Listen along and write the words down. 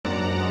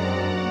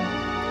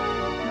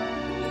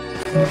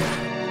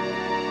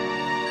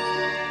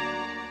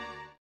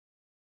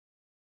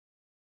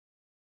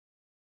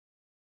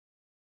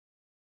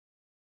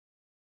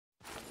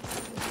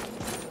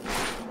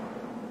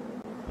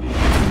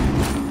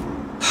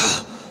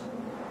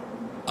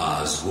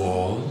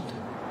Oswald,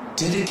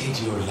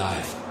 dedicate your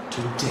life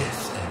to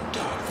death and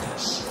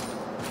darkness.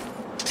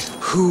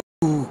 Who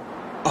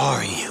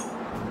are you?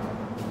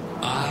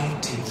 I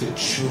take the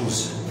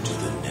chosen to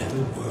the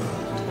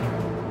netherworld.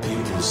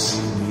 People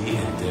see me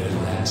in their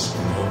last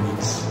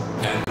moments,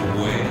 and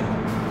when?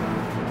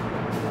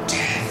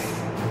 Death.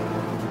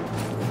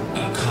 A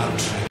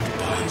contract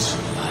binds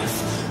your life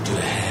to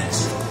the hands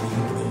of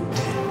Queen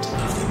Odin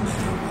of the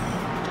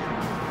netherworld.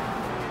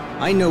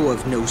 I know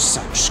of no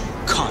such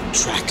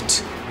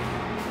contract.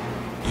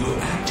 You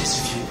act as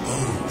if you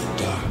own the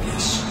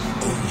darkness.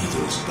 Only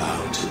those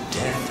bound to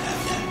death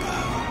have that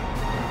power.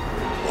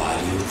 Why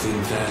do you think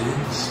that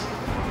is?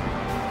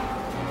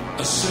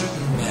 A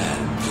certain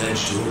man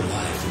pledged your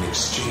life in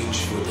exchange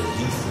for the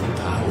lethal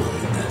power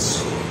in that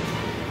sword.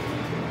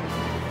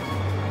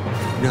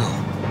 No,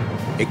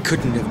 it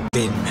couldn't have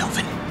been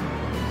Melvin.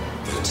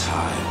 The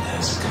time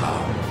has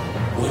come.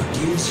 What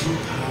gives you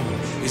power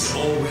is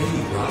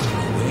already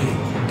rotting away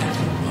at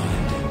your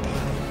mind and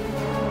body.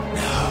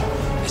 Now,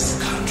 as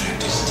the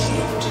contract is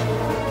sealed,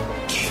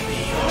 give me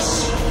your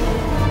soul.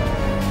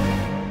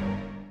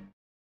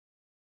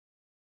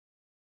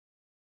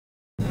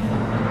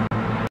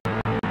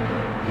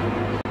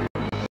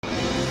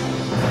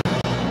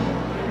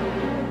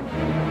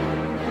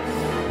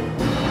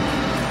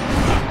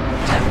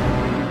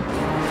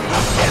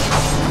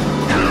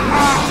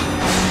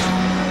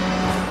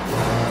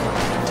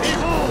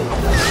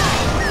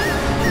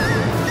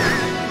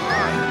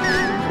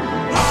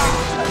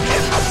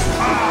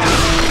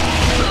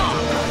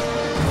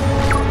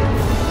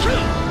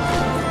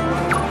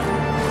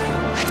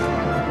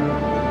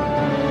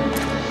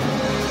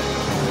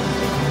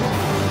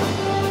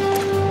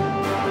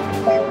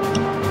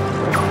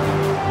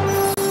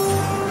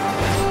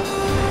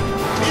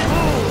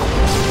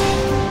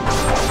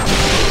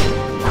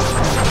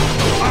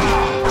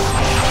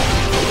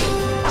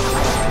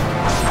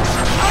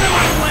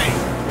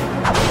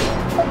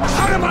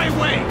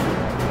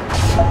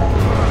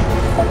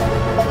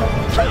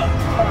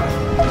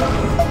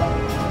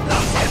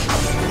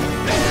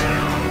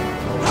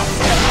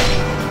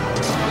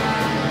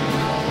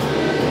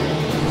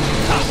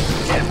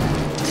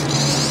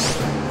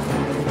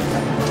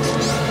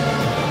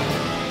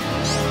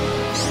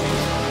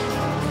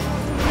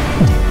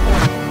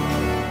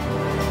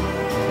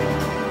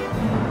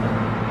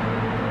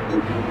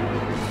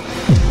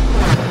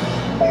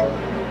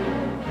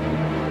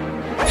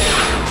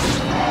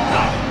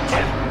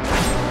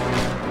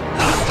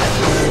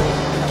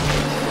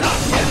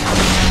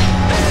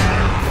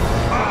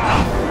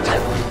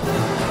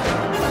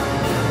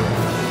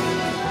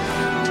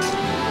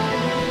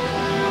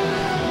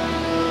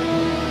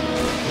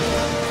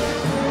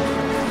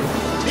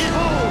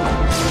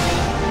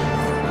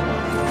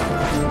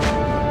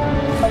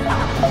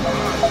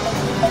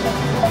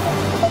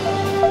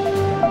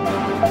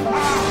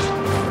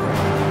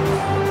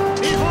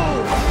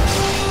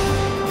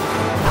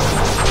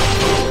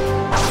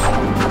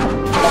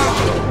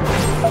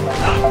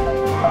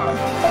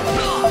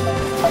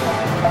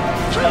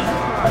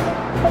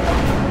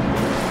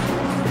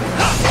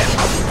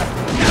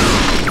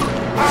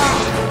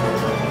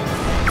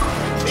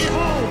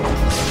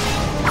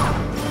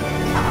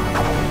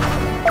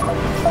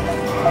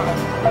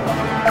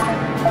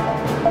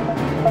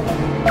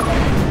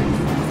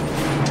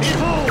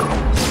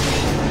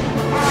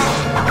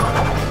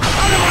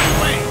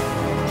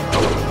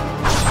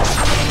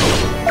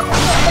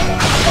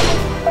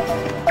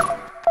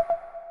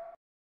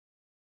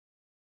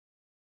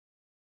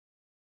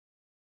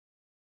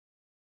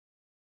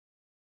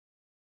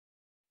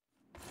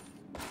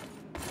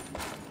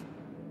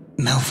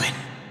 Melvin.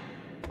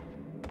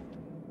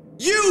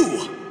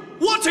 You!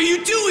 What are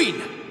you doing?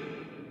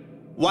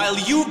 While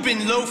you've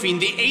been loafing,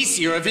 the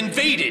Aesir have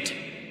invaded.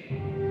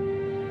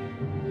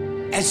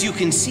 As you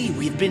can see,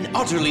 we've been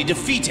utterly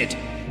defeated.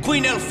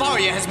 Queen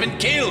Elfaria has been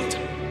killed.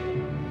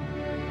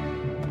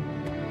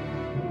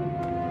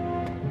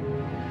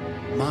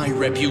 My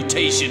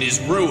reputation is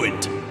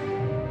ruined.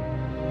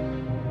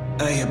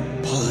 I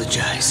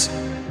apologize.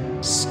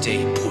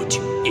 Stay put,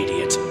 you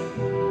idiot.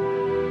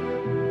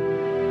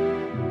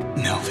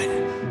 Melvin,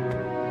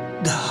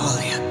 the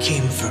Halia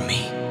came for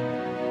me.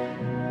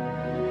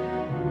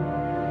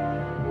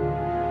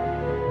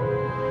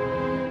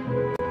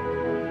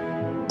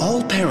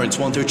 All parents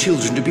want their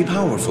children to be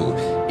powerful.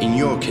 In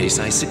your case,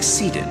 I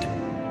succeeded.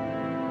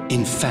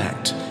 In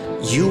fact,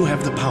 you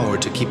have the power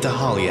to keep the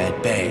Halia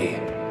at bay.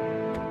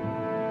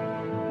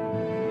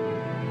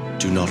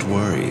 Do not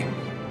worry.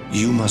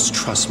 You must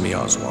trust me,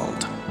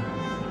 Oswald.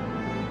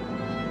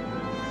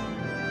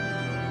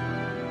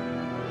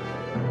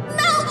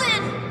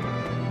 Melvin!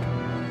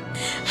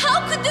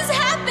 How could this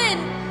happen?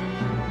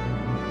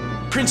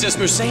 Princess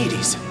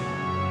Mercedes!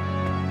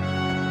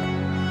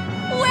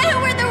 Where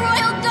were the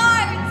royal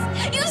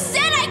guards? You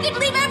said I could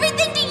leave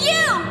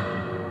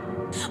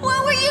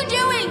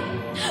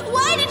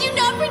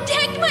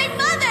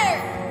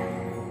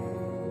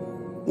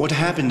What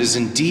happened is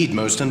indeed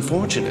most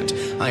unfortunate.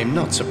 I am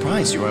not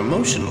surprised you are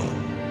emotional.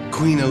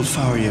 Queen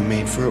Elfaria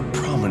made for a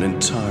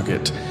prominent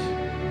target.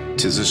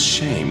 'Tis a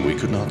shame we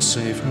could not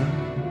save her.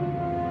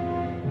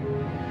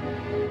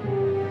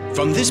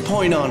 From this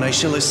point on, I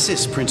shall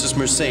assist Princess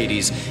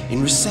Mercedes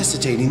in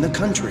resuscitating the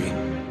country.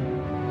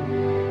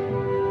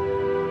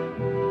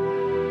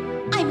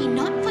 I may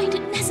not find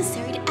it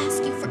necessary to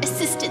ask you for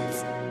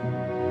assistance.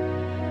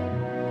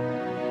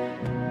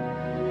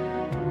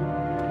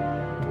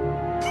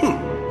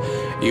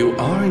 You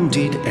are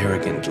indeed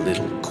arrogant,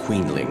 little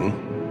queenling.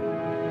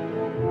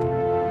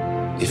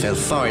 If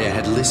Elfaria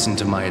had listened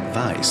to my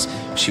advice,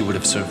 she would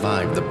have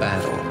survived the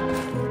battle.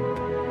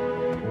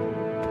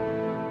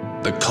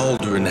 The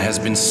cauldron has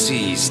been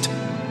seized.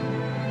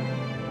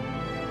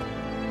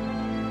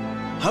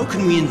 How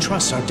can we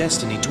entrust our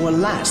destiny to a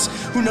lass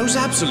who knows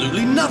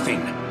absolutely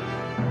nothing?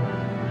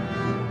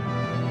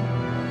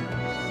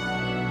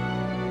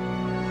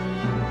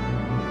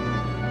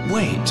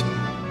 Wait.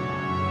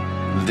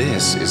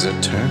 This is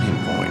a turning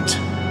point.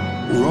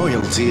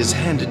 Royalty is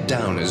handed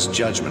down as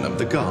judgment of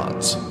the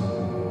gods.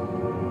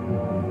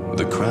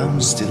 The crown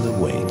still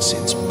awaits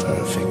its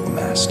perfect